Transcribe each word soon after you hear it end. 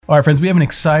All right, friends, we have an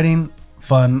exciting,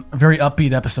 fun, very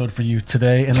upbeat episode for you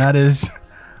today, and that is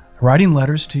writing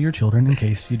letters to your children in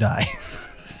case you die.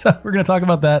 So we're going to talk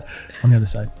about that on the other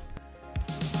side.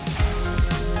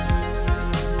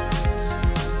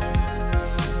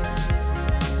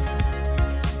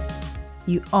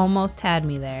 You almost had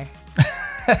me there.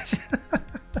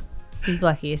 He's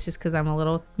lucky. It's just because I'm a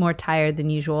little more tired than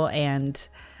usual, and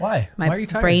Why? my Why are you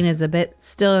tired? brain is a bit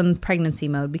still in pregnancy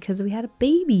mode because we had a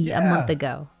baby a month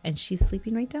ago, and she's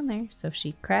sleeping right down there. So if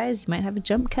she cries, you might have a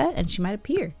jump cut, and she might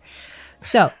appear.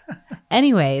 So,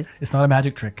 anyways, It's not a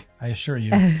magic trick, I assure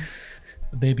you.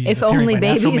 The baby is if appearing only by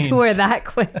natural babies means. were that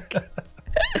quick.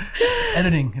 It's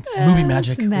editing. It's movie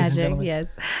magic. It's ladies and magic, gentlemen.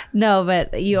 yes. No,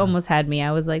 but you almost had me.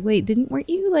 I was like, wait, weren't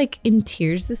you like in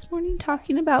tears this morning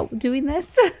talking about doing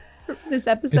this? This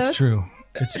episode? It's true.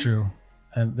 It's true.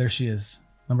 And there she is,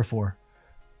 number 4.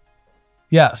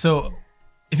 Yeah, so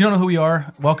if you don't know who we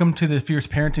are, welcome to the Fierce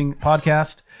Parenting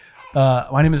Podcast.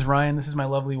 My name is Ryan. This is my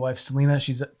lovely wife, Selena.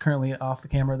 She's currently off the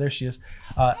camera. There she is.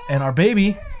 And our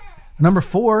baby, number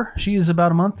 4, she is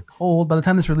about a month old. By the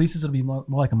time this releases, it'll be more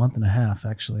like a month and a half,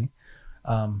 actually.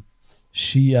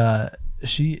 She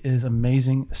is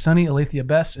amazing. Sunny Alethea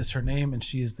Bess is her name, and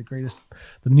she is the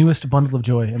newest bundle of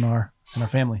joy in our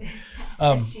family.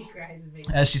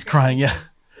 As she's crying, yeah.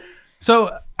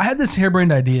 So I had this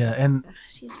harebrained idea, and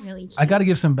She's really cute. I got to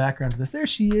give some background to this. There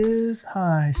she is.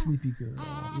 Hi, sleepy girl.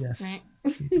 Yes,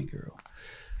 sleepy girl.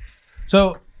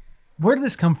 So where did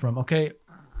this come from? Okay,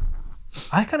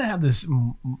 I kind of have this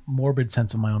morbid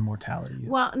sense of my own mortality.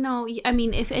 Well, no, I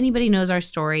mean, if anybody knows our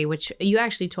story, which you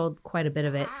actually told quite a bit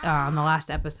of it on the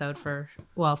last episode for,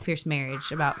 Fierce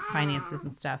Marriage, about finances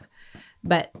and stuff.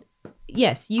 But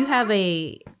yes, you have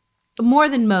more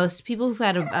than most people who've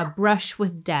had a brush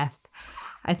with death,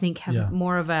 I think have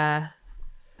more of an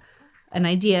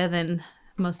idea than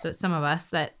some of us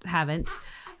that haven't,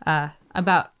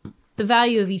 about the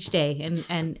value of each day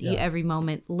and every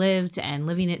moment lived and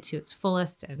living it to its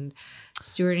fullest and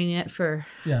stewarding it for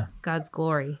God's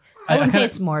glory. So I wouldn't say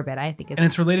it's morbid. I think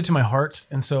it's related to my heart,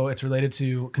 and so it's related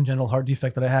to congenital heart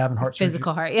defect that I have and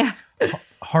physical surgery,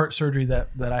 heart surgery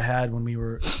that I had when we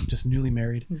were just newly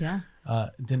married. Yeah.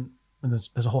 And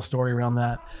there's a whole story around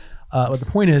that. But the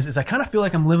point is I kind of feel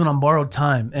like I'm living on borrowed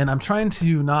time, and I'm trying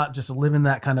to not just live in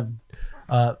that kind of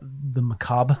the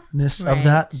macabreness of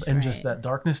that and just that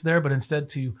darkness there, but instead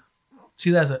to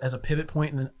see that as a pivot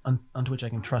point and onto which I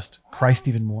can trust Christ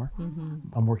even more. Mm-hmm.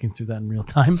 I'm working through that in real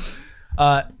time.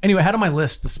 Anyway, I had on my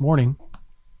list this morning.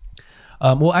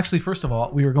 Actually, first of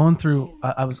all, we were going through.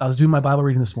 I was doing my Bible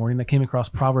reading this morning. I came across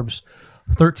Proverbs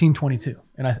 13:22,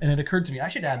 and it occurred to me I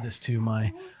should add this to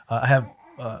my. I have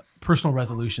personal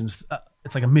resolutions.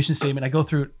 It's like a mission statement. I go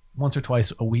through it once or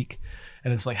twice a week,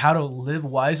 and it's like how to live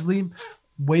wisely,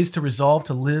 ways to resolve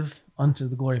to live unto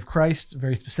the glory of Christ,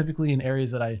 very specifically in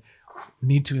areas that I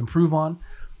need to improve on.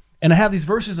 And I have these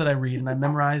verses that I read and I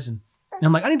memorize, and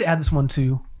I'm like, I need to add this one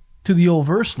to the old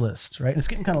verse list, right? And it's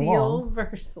getting kind of long. The old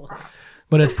verse list.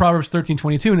 But it's Proverbs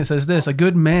 13:22, and it says this: a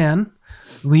good man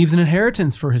leaves an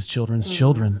inheritance for his children's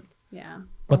children. Yeah.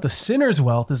 But the sinner's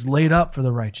wealth is laid up for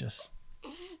the righteous.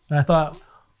 And I thought,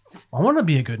 I want to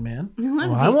be a good man.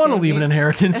 I want to leave an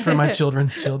inheritance for my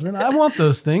children's children. I want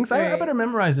those things. I better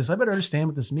memorize this. I better understand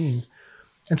what this means.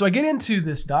 And so I get into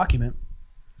this document,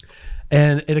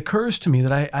 and it occurs to me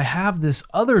that I have this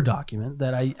other document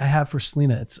that I have for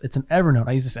Selena. It's an Evernote.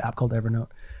 I use this app called Evernote.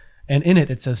 And in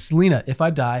it says, Selena, if I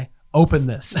die, open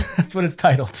this. That's what it's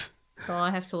titled.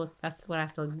 Well, that's what I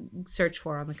have to search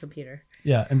for on the computer.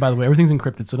 Yeah, and by the way, everything's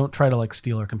encrypted, so don't try to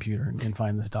steal our computer and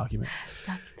find this document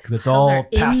because it's all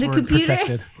password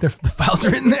protected. The files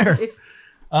are in there.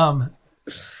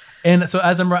 And so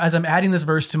as I'm adding this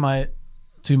verse to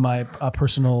my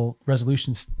personal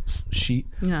resolutions sheet,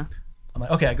 I'm like,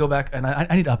 okay, I go back and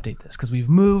I need to update this because we've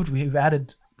moved, we've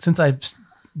added since I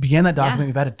began that document,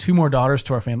 we've added 2 more daughters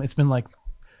to our family. It's been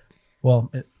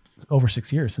over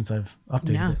 6 years since I've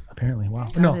updated it, apparently. Wow.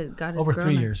 God over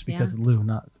 3 years because of Lou,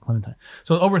 not Clementine.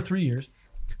 So over 3 years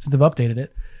since I've updated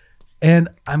it. And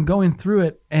I'm going through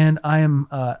it, and I am,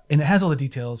 and it has all the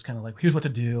details, kind of like, here's what to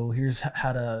do. Here's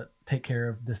how to take care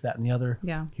of this, that, and the other.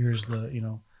 Yeah. Here's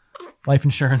the, life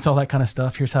insurance, all that kind of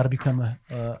stuff. Here's how to become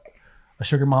a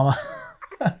sugar mama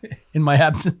in my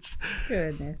absence.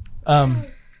 Goodness.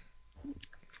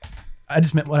 I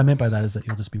just meant, what I meant by that is that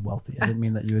you'll just be wealthy. I didn't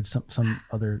mean that you would some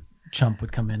other chump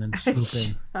would come in and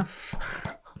swoop in.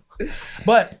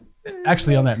 But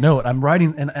actually, on that note, I'm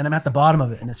writing and I'm at the bottom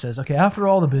of it, and it says, okay, after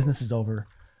all the business is over,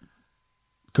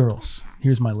 girls,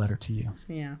 here's my letter to you.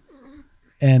 Yeah.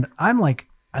 And I'm like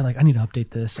I need to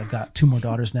update this. I've got 2 more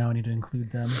daughters now. I need to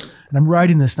include them. And I'm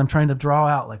writing this and I'm trying to draw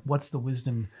out like, what's the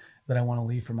wisdom that I want to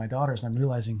leave for my daughters? And I'm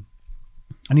realizing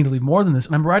I need to leave more than this.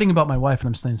 And I'm writing about my wife and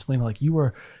I'm saying, Selena, like you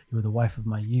were the wife of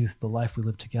my youth. The life we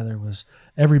lived together was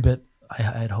every bit I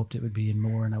had hoped it would be and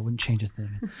more, and I wouldn't change a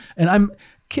thing. And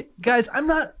guys, I'm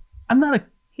not a.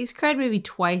 He's cried maybe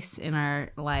twice in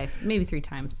our life, maybe 3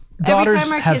 times. Daughters every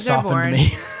time our have kids are softened born. me.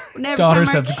 Every Daughters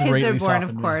time our have kids greatly are born, softened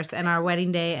of me. course, and our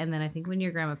wedding day, and then I think when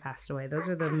your grandma passed away. Those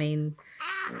are the main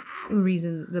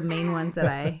ones that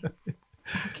I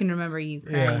can remember you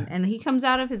crying. Yeah. And he comes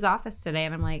out of his office today,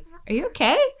 and I'm like, "Are you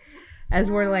okay?" As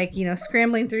we're like,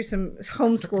 scrambling through some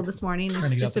homeschool this morning.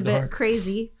 It's just a bit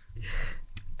crazy.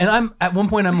 And at one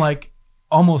point I'm like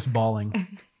almost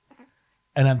bawling,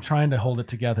 and I'm trying to hold it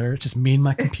together. It's just me and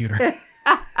my computer.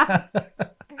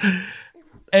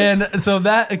 And so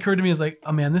that occurred to me as like,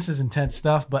 oh man, this is intense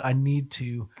stuff, but I need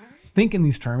to think in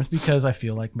these terms because I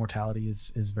feel like mortality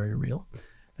is very real,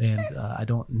 and I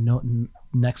don't know,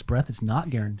 next breath is not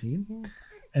guaranteed. Yeah.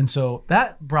 And so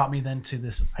that brought me then to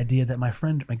this idea that my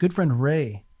good friend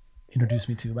Ray introduced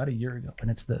me to about a year ago,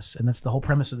 and it's this, and that's the whole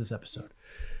premise of this episode,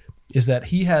 is that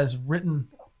he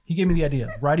gave me the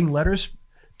idea of writing letters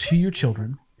to your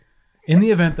children in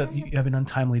the event that you have an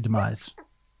untimely demise,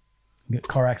 you get a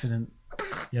car accident,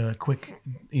 you have a quick,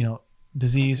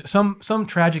 disease, some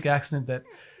tragic accident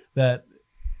that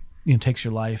takes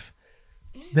your life.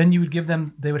 Then you would give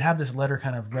them, they would have this letter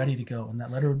kind of ready to go, and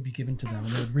that letter would be given to them, and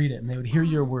they would read it, and they would hear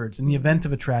your words in the event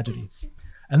of a tragedy.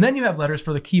 And then you have letters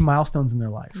for the key milestones in their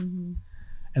life. Mm-hmm.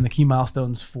 And the key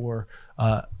milestones for,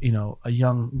 a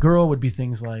young girl would be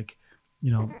things like,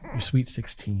 your sweet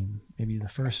 16, maybe the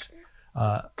first,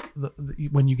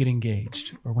 when you get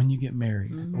engaged, or when you get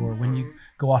married, mm-hmm. or when you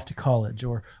go off to college,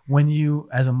 or when you,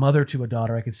 as a mother to a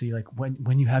daughter, I could see like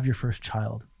when you have your first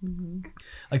child. Mm-hmm.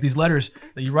 Like these letters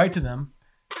that you write to them,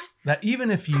 that even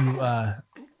if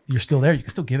you're still there, you can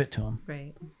still give it to them.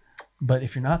 Right. But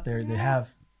if you're not there, they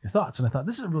have your thoughts. And I thought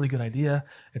this is a really good idea.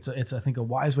 It's I think a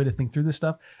wise way to think through this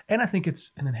stuff. And I think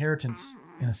it's an inheritance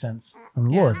in a sense from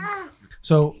the Lord.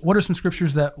 So what are some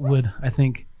scriptures that I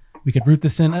think we could root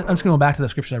this in? I'm just going to go back to that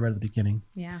scripture I read at the beginning.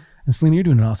 Yeah. And Selena, you're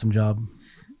doing an awesome job.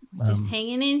 Just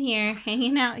hanging in here,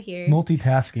 hanging out here.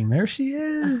 Multitasking. There she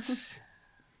is.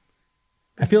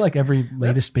 I feel like every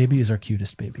latest baby is our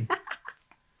cutest baby.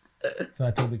 So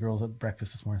I told the girls at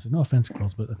breakfast this morning, I said, no offense,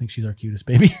 girls, but I think she's our cutest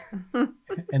baby.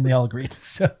 And they all agreed.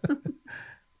 So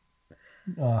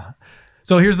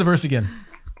here's the verse again.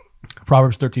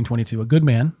 Proverbs 13:22. A good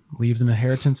man leaves an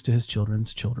inheritance to his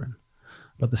children's children,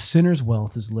 but the sinner's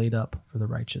wealth is laid up for the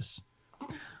righteous.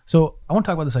 So I want to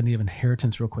talk about this idea of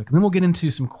inheritance real quick. And then we'll get into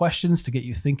some questions to get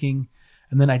you thinking,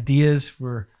 and then ideas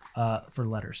for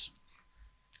letters.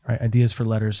 Right? Ideas for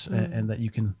letters, and that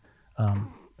you can...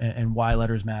 and why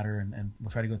letters matter, and we'll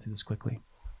try to go through this quickly.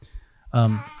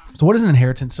 So what is an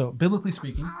inheritance? So biblically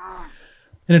speaking,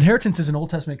 an inheritance is an Old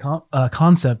Testament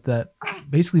concept that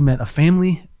basically meant a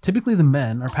family, typically the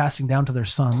men, are passing down to their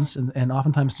sons and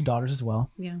oftentimes to daughters as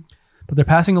well. Yeah. But they're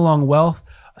passing along wealth,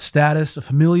 a status, a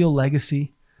familial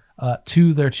legacy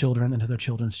to their children and to their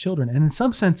children's children. And in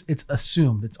some sense, it's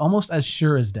assumed. It's almost as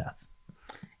sure as death.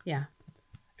 Yeah.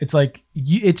 It's like,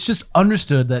 it's just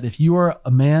understood that if you are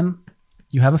a man,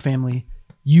 you have a family,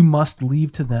 you must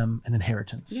leave to them an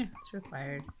inheritance. Yeah, it's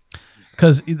required.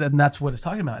 Because that's what it's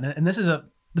talking about. And this is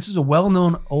a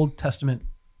well-known Old Testament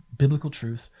biblical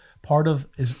truth, part of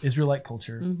Israelite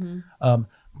culture. Mm-hmm.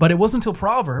 But it wasn't until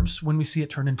Proverbs when we see it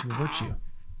turn into a virtue.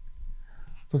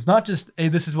 So it's not just, hey,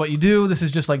 this is what you do. This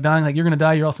is just like dying. Like you're going to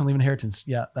die. You're also going to leave an inheritance.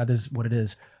 Yeah, that is what it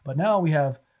is. But now we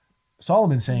have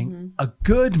Solomon saying a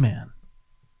good man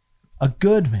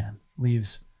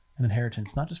leaves an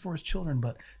inheritance, not just for his children,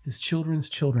 but his children's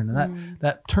children. And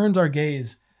that turns our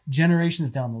gaze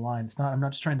generations down the line. I'm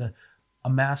not just trying to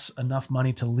amass enough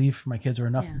money to leave for my kids or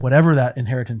enough, whatever that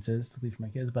inheritance is to leave for my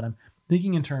kids, but I'm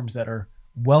thinking in terms that are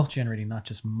wealth generating, not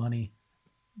just money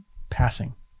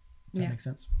passing. Does that make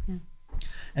sense? Yeah.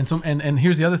 And so, and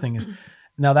here's the other thing is,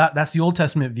 now that's the Old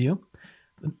Testament view.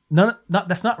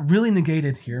 That's not really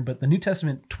negated here, but the New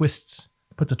Testament puts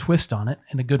a twist on it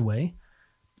in a good way.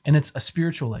 And it's a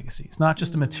spiritual legacy. It's not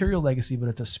just a material legacy, but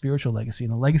it's a spiritual legacy.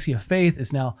 And the legacy of faith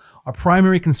is now our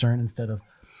primary concern instead of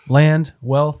land,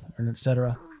 wealth, and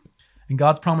etc. And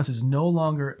God's promise is no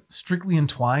longer strictly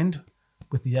entwined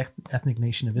with the ethnic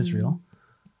nation of Israel,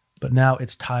 but now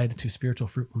it's tied to spiritual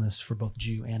fruitfulness for both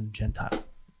Jew and Gentile.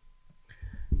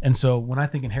 And so when I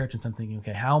think inheritance, I'm thinking,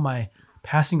 okay, how am I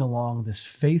passing along this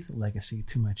faith legacy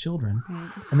to my children?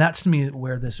 And that's to me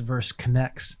where this verse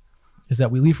connects, is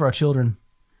that we leave for our children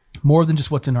more than just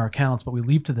what's in our accounts, but we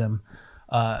leave to them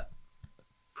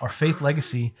our faith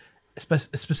legacy,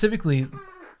 specifically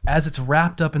as it's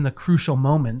wrapped up in the crucial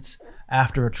moments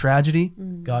after a tragedy,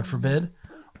 God forbid,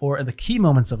 or in the key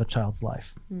moments of a child's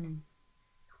life.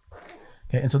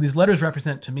 Okay, and so these letters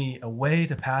represent to me a way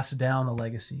to pass down a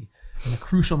legacy in the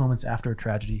crucial moments after a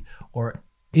tragedy, or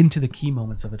into the key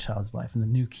moments of a child's life, and the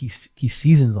new key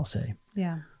seasons, I'll say,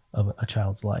 of a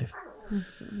child's life.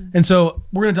 Absolutely. And so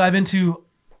we're going to dive into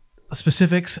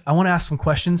specifics. I want to ask some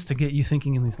questions to get you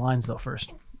thinking in these lines, though,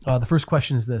 first. The first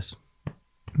question is this.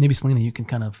 Maybe, Selena, you can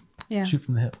kind of shoot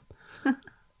from the hip.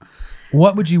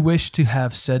 What would you wish to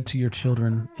have said to your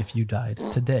children if you died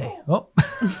today? Oh,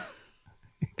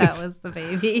 that was the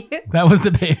baby. That was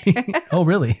the baby. Oh,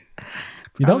 really?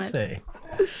 You don't say.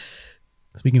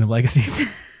 Speaking of legacies,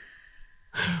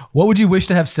 what would you wish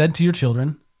to have said to your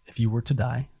children if you were to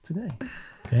die today?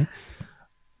 Okay.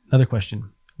 Another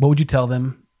question. What would you tell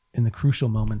them in the crucial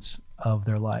moments of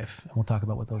their life? And we'll talk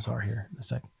about what those are here in a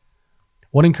sec.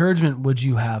 What encouragement would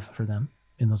you have for them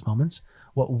in those moments?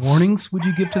 What warnings would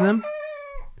you give to them?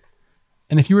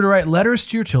 And if you were to write letters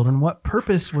to your children, what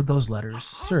purpose would those letters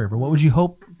serve? Or what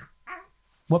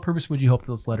purpose would you hope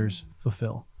those letters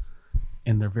fulfill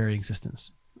in their very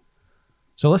existence?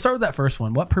 So let's start with that first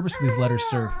one. What purpose do these letters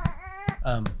serve?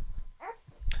 And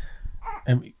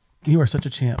you are such a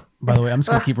champ, by the way. I'm just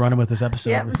going to keep running with this episode.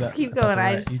 Yeah, just keep going.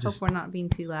 Right. I just hope we're not being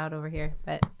too loud over here.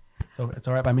 But it's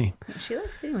all right by me. She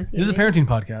likes sitting with you. It is a parenting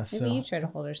podcast. Maybe so you try to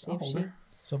hold her. See if she.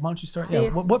 So why don't you start?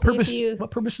 What purpose?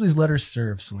 What purpose do these letters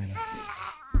serve, Selena?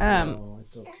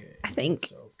 It's okay. I think.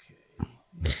 It's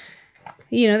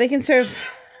okay. They can serve.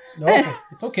 No,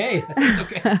 it's okay. It's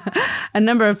okay. A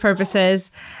number of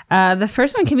purposes. The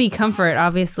first one can be comfort.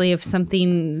 Obviously, if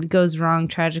something goes wrong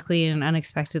tragically and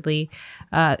unexpectedly,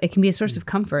 it can be a source of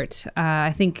comfort.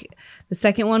 I think the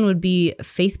second one would be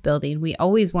faith building. We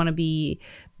always want to be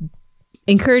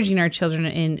encouraging our children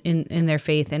in their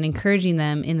faith and encouraging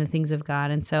them in the things of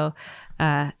God. And so,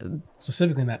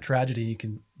 specifically in that tragedy, you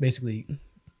can basically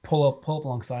pull up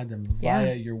alongside them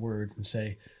via your words and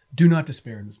say, do not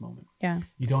despair in this moment. Yeah.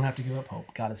 You don't have to give up hope.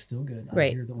 God is still good. I'm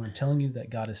right. here that I'm telling you that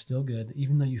God is still good,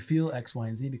 even though you feel X, Y,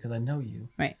 and Z, because I know you.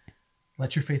 Right.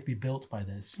 Let your faith be built by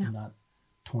this and not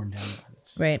torn down by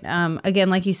this. Right. Again,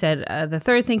 like you said, the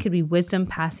third thing could be wisdom,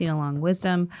 passing along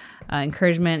wisdom,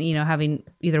 encouragement, having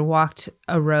either walked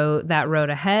that road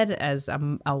ahead as a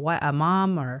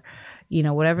mom or,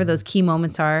 whatever those key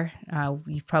moments are.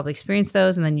 You've probably experienced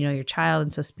those, and then your child.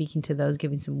 And so speaking to those,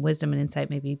 giving some wisdom and insight,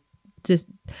 maybe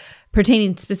just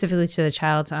pertaining specifically to the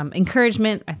child.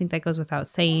 Encouragement, I think that goes without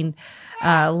saying.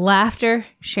 Laughter,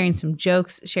 sharing some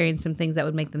jokes, sharing some things that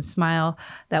would make them smile,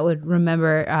 that would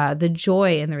remember the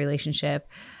joy in the relationship,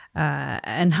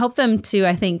 and help them to,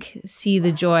 I think, see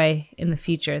the joy in the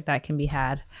future that can be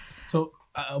had. So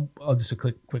I'll just a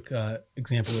quick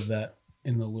example of that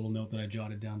in the little note that I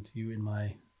jotted down to you in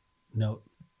my note.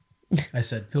 I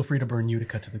said, feel free to burn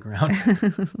Utica to the ground.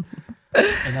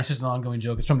 And that's just an ongoing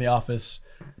joke. It's from The Office.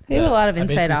 We have a lot of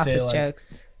inside office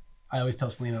jokes. I always tell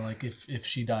Selena, if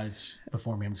she dies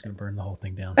before me, I'm just going to burn the whole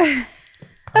thing down.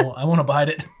 I won't abide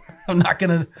it. I'm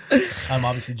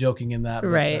obviously joking in that, but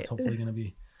right. That's hopefully going to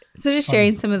be. So just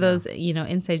sharing some of those,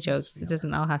 inside jokes. It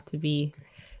doesn't all have to be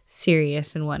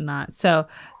serious and whatnot. So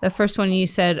the first one you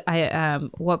said,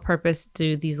 what purpose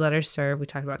do these letters serve? We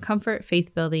talked about comfort,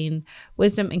 faith building,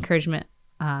 wisdom, encouragement,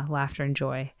 laughter, and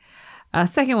joy.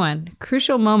 Second one,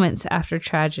 crucial moments after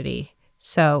tragedy.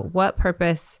 So what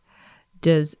purpose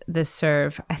does this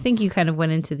serve? I think you kind of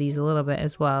went into these a little bit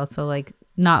as well. So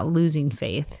not losing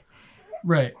faith.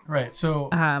 Right. So,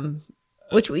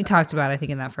 which we talked about, I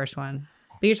think, in that first one.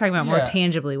 But you're talking about more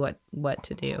tangibly what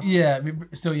to do. Yeah.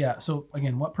 So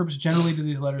again, what purpose generally do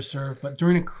these letters serve? But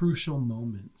during a crucial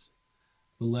moment,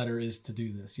 the letter is to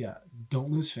do this. Yeah.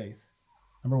 Don't lose faith.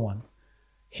 Number one.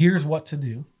 Here's what to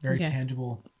do. Very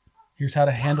tangible. Here's how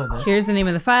to handle this. Here's the name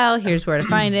of the file. Here's where to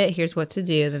find it. Here's what to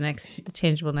do. The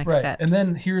tangible next steps. And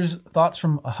then here's thoughts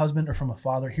from a husband or from a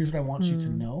father. Here's what I want you to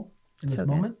know in this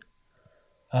moment.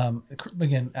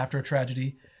 Again, after a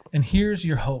tragedy. And here's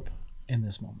your hope in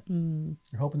this moment.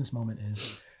 Your hope in this moment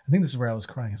is, I think this is where I was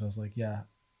crying. So I was like, yeah,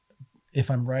 if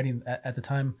I'm writing at the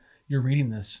time you're reading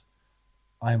this,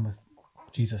 I'm with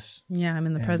Jesus. Yeah, I'm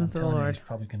in the presence of the Lord. It's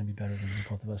probably going to be better than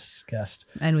both of us guessed.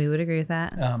 And we would agree with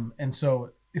that. And so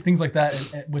things like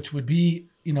that, which would be,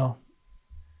 you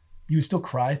would still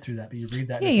cry through that, but you read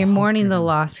that. Yeah, you're mourning the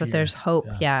loss, but there's hope.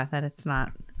 Yeah, that it's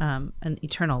not an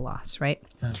eternal loss, right?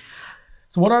 Yeah.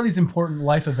 So what are these important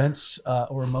life events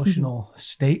or emotional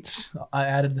states? I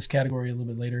added this category a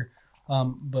little bit later.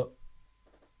 But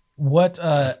what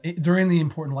during the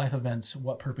important life events,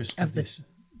 what purpose do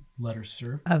letters,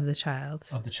 sir, of the child.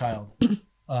 of the child.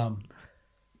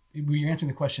 You're answering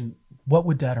the question, what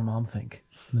would dad or mom think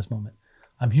in this moment?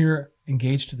 I'm here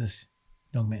engaged to this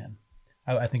young man.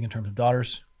 I think in terms of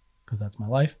daughters, because that's my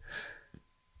life.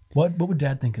 What would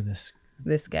dad think of this?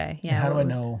 This guy. Yeah. And how do I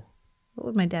know? What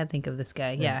would my dad think of this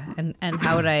guy? Right. Yeah. And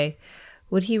how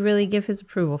would he really give his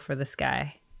approval for this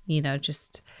guy? You know,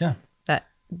 just Yeah. that.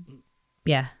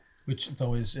 Yeah. Which it's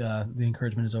always, the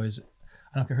encouragement is always,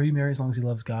 I don't care who you marry as long as he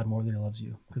loves God more than he loves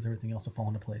you, because everything else will fall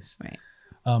into place. Right.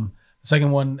 The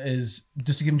second one is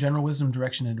just to give him general wisdom,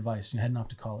 direction, and advice. You're heading off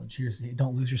to college.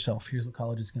 Don't lose yourself. Here's what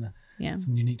college is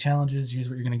some unique challenges. Here's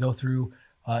what you're gonna go through.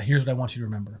 Here's what I want you to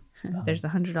remember. There's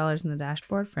 $100 in the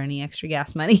dashboard for any extra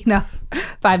gas money. No,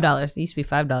 $5. It used to be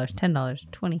 $5,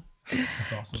 $10, $20.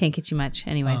 That's awesome. Can't get you much,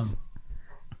 anyways.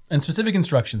 And specific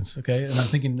instructions. Okay, and I'm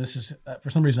thinking this is for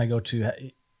some reason I go to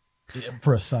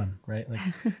for a son, right? Like,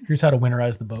 here's how to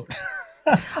winterize the boat.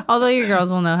 Although your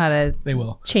girls will know how to They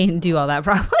will. do all that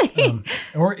probably.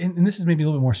 And this is maybe a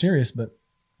little bit more serious, but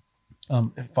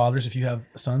fathers, if you have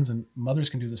sons, and mothers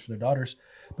can do this for their daughters,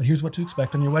 but here's what to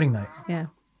expect on your wedding night. Yeah.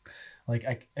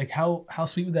 Like how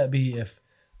sweet would that be if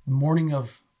the morning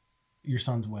of your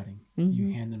son's wedding,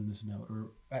 you hand him this note,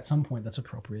 or at some point that's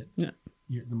appropriate. Yeah.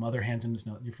 The mother hands him this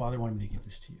note. Your father wanted me to give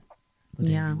this to you the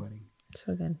day of your wedding.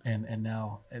 So good. And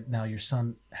now your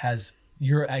son has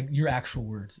your actual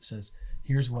words. It says,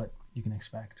 here's what you can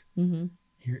expect. Mm-hmm.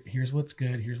 Here's what's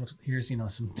good. Here's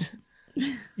some,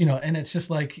 and it's just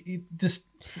like just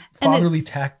fatherly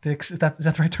tactics. Is that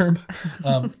the right term?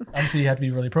 Obviously, you have to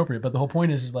be really appropriate. But the whole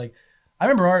point is like, I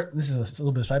remember this is a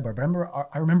little bit of sidebar, but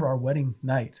I remember our wedding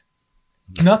night.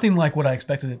 Nothing like what I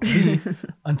expected it to be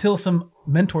until some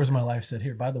mentors in my life said,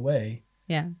 here, by the way,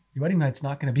 Yeah. your wedding night's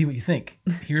not going to be what you think.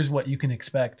 Here's what you can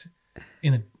expect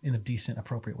in a decent,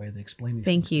 appropriate way. They explain these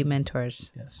things. Thank you,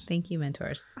 mentors. Yes. Thank you,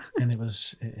 mentors. And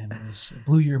it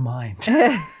blew your mind.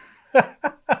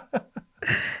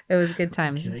 It was good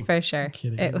times, Kidding. for sure.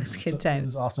 Kidding. It was good It times.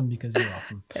 was awesome because you're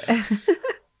awesome.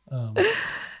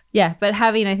 Yeah, but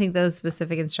having, I think, those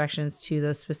specific instructions to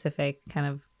those specific kind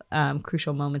of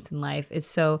crucial moments in life is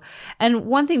so. And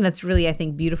one thing that's really, I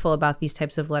think, beautiful about these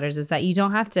types of letters is that you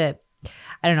don't have to,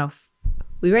 I don't know,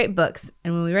 we write books,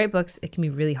 and when we write books, it can be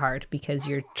really hard because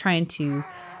you're trying to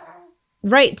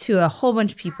write to a whole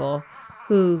bunch of people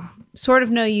who sort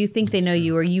of know you, think they know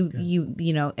you, or you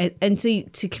know, and so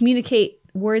to communicate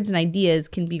words and ideas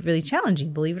can be really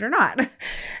challenging, believe it or not.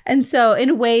 And so in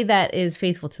a way that is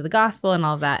faithful to the gospel and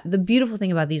all of that, the beautiful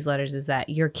thing about these letters is that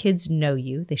your kids know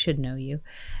you. They should know you.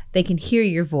 They can hear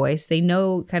your voice. They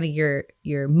know kind of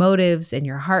your motives and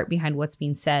your heart behind what's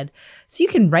being said. So you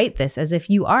can write this as if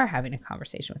you are having a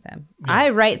conversation with them. Yeah. I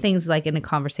write things like in a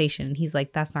conversation, and he's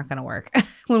like, that's not going to work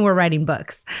when we're writing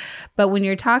books. But when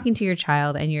you're talking to your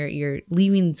child and you're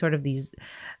leaving sort of these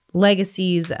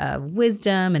legacies of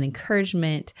wisdom and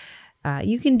encouragement,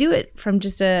 you can do it from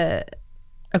just a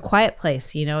quiet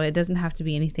place. You know, it doesn't have to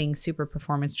be anything super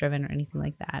performance driven or anything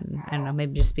like that. And I don't know,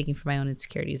 maybe just speaking from my own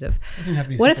insecurities of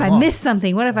what if I miss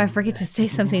something? What if I forget to say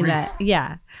something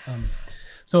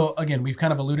So again, we've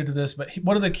kind of alluded to this, but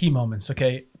what are the key moments?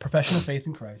 Okay. Professional faith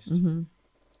in Christ.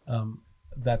 Mm-hmm.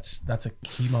 That's a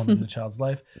key moment in a child's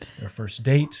life. Their first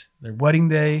date, their wedding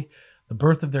day, the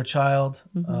birth of their child,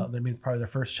 maybe probably their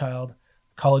first child,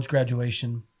 college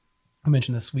graduation. I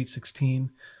mentioned the Sweet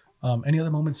 16. Any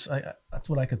other moments? That's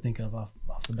what I could think of off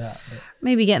the bat. But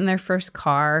maybe getting their first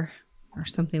car or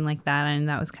something like that. And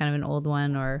that was kind of an old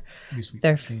one, or maybe Sweet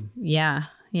their 16. Yeah.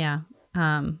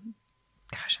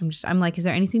 Gosh, I'm like, is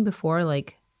there anything before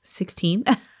like 16?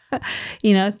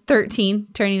 13,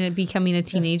 becoming a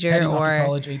teenager, heading or off to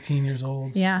college, 18 years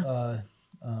old. Yeah.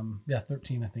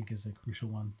 13 I think is a crucial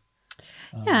one.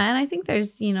 And I think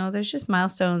there's just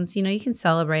milestones. You can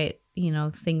celebrate,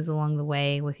 things along the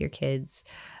way with your kids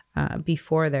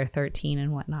before they're 13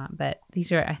 and whatnot. But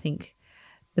these are, I think,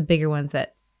 the bigger ones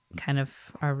that kind of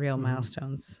are real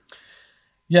milestones.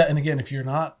 Yeah. And again, if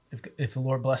the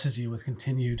Lord blesses you with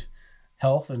continued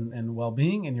health and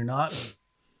well-being, and you're not,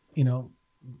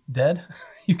 dead,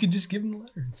 you could just give him a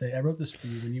letter and say, I wrote this for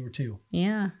you when you were 2.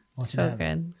 Yeah. So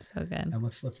good. So good. And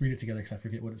let's read it together, because I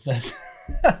forget what it says.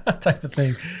 Type of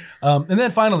thing. And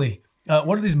then finally,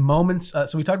 what are these moments?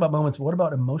 So we talked about moments, but what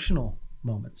about emotional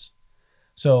moments?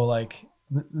 So like,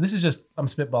 this is just, I'm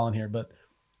spitballing here, but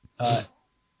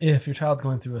if your child's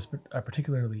going through a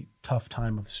particularly tough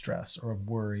time of stress or of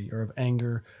worry or of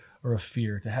anger or of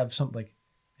fear, to have something like,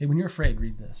 hey, when you're afraid,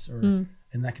 read this, and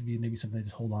that could be maybe something to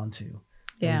just hold on to.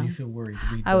 Yeah. When you feel worried,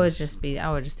 read I would this.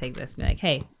 just take this and be like,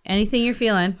 hey, anything you're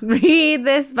feeling, read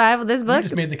this Bible, this book. You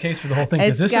just made the case for the whole thing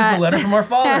because It's this is got- the letter from our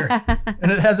Father,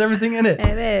 and it has everything in it.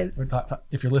 It is.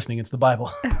 If you're listening, it's the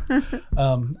Bible.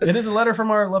 It is a letter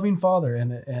from our loving Father,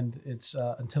 and it's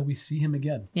until we see Him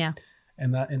again. Yeah.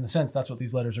 And that, in the sense, that's what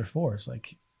these letters are for. It's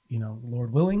like,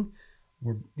 Lord willing,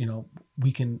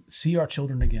 we can see our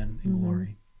children again in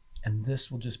glory, and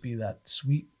this will just be that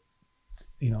sweet,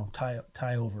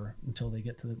 tie over until they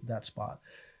get to that spot,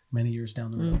 many years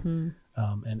down the road,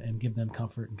 and give them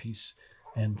comfort and peace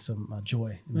and some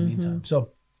joy in the meantime. So,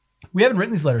 we haven't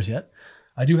written these letters yet.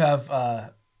 I do have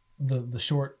the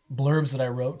short blurbs that I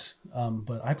wrote,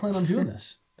 but I plan on doing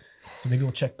this. So maybe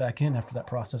we'll check back in after that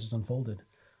process is unfolded.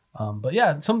 But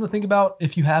yeah, something to think about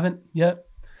if you haven't yet.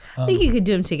 I think you could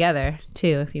do them together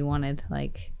too if you wanted.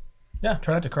 Yeah,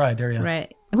 try not to cry, I dare you.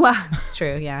 Right. Well, it's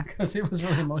true. Yeah. Because it was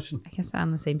really emotional. I guess not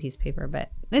on the same piece of paper,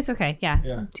 but it's okay. Yeah.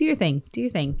 Yeah. Do your thing. Do your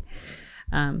thing.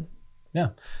 Yeah.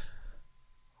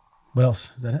 What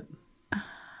else? Is that it?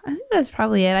 I think that's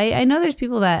probably it. I know there's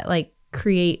people that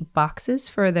create boxes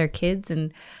for their kids,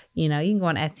 and you can go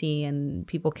on Etsy and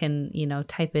people can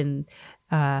type in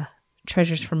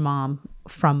treasures from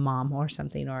mom or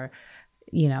something, or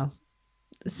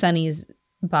Sonny's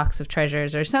box of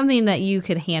treasures or something that you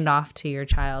could hand off to your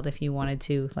child if you wanted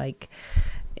to,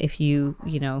 if you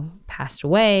passed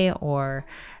away, or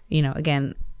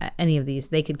again, any of these,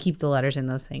 they could keep the letters in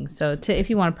those things. So if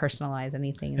you want to personalize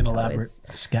anything, An elaborate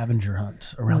scavenger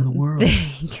hunt around the world. There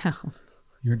you go.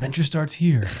 Your adventure starts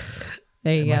here.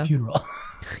 There you at go. my funeral.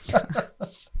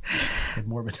 Get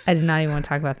morbid. I did not even want to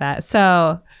talk about that.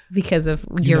 So because of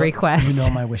your request. You know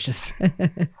my wishes.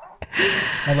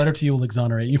 My letter to you will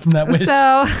exonerate you from that wish.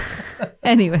 So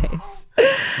anyways.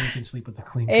 So you can sleep with a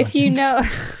clean If you know.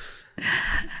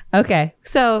 Okay.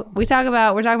 So we're talking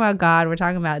about God. We're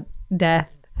talking about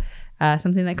death.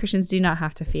 Something that Christians do not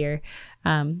have to fear.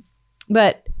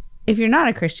 But if you're not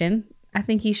a Christian, I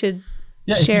think you should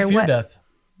share if you fear what death.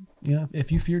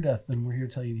 If you fear death, then we're here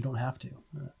to tell you don't have to.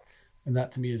 And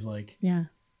that to me is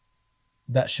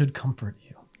that should comfort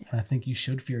you. And I think you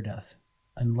should fear death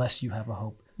unless you have a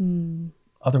hope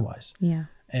otherwise. Yeah.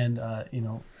 And,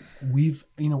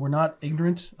 we're not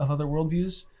ignorant of other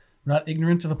worldviews. We're not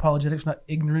ignorant of apologetics. We're not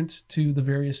ignorant to the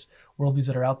various worldviews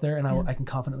that are out there. And I can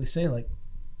confidently say,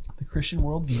 the Christian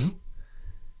worldview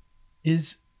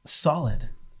is solid,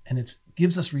 and it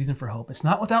gives us reason for hope. It's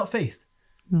not without faith.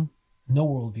 No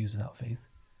worldview is without faith.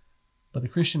 But the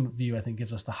Christian view, I think,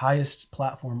 gives us the highest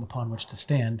platform upon which to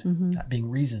stand, that being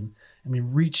reason. And we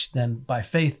reach then by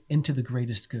faith into the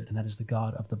greatest good, and that is the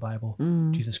God of the Bible,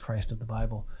 Jesus Christ of the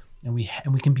Bible. And we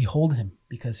can behold him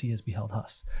because he has beheld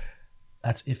us.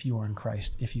 That's if you are in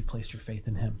Christ, if you've placed your faith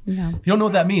in him. Yeah. If you don't know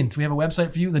what that means, we have a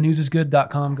website for you,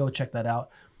 thenewsisgood.com. Go check that out.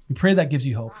 We pray that gives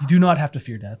you hope. You do not have to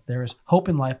fear death. There is hope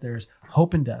in life. There is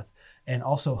hope in death, and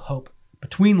also hope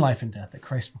between life and death, that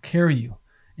Christ will carry you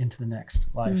into the next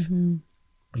life.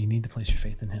 But you need to place your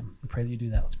faith in him. We pray that you do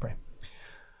that. Let's pray.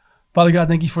 Father God,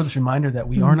 thank you for this reminder that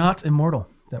we are not immortal,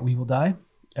 that we will die.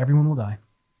 Everyone will die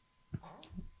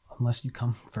unless you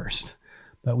come first.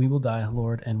 But we will die,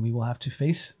 Lord, and we will have to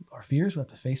face our fears. We'll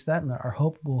have to face that, and our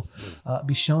hope will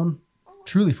be shown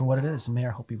truly for what it is. And may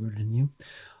our hope be rooted in you.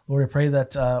 Lord, I pray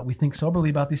that we think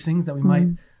soberly about these things, that we might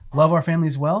love our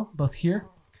families well, both here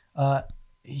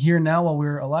and now while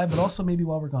we're alive, but also maybe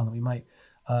while we're gone, that we might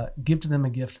give to them a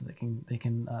gift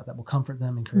that will comfort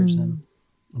them, encourage them,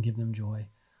 and give them joy.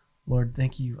 Lord,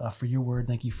 thank you for your word.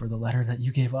 Thank you for the letter that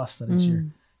you gave us, that it's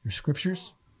your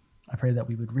scriptures. I pray that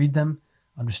we would read them,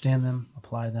 understand them,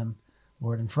 apply them,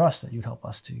 Lord, and for us that you would help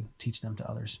us to teach them to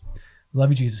others. We love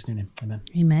you, Jesus, in your name. Amen.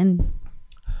 Amen.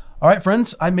 All right,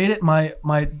 friends, I made it.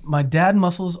 My dad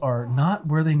muscles are not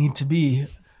where they need to be.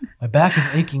 My back is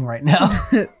aching right now.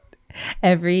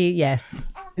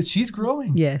 Yes. She's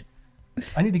growing. Yes.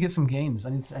 I need to get some gains. I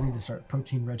need to start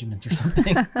protein regimens or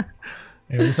something.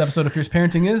 Anyway, this episode of Fierce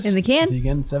Parenting is in the can. See you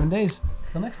again in 7 days.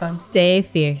 Till next time. Stay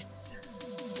fierce.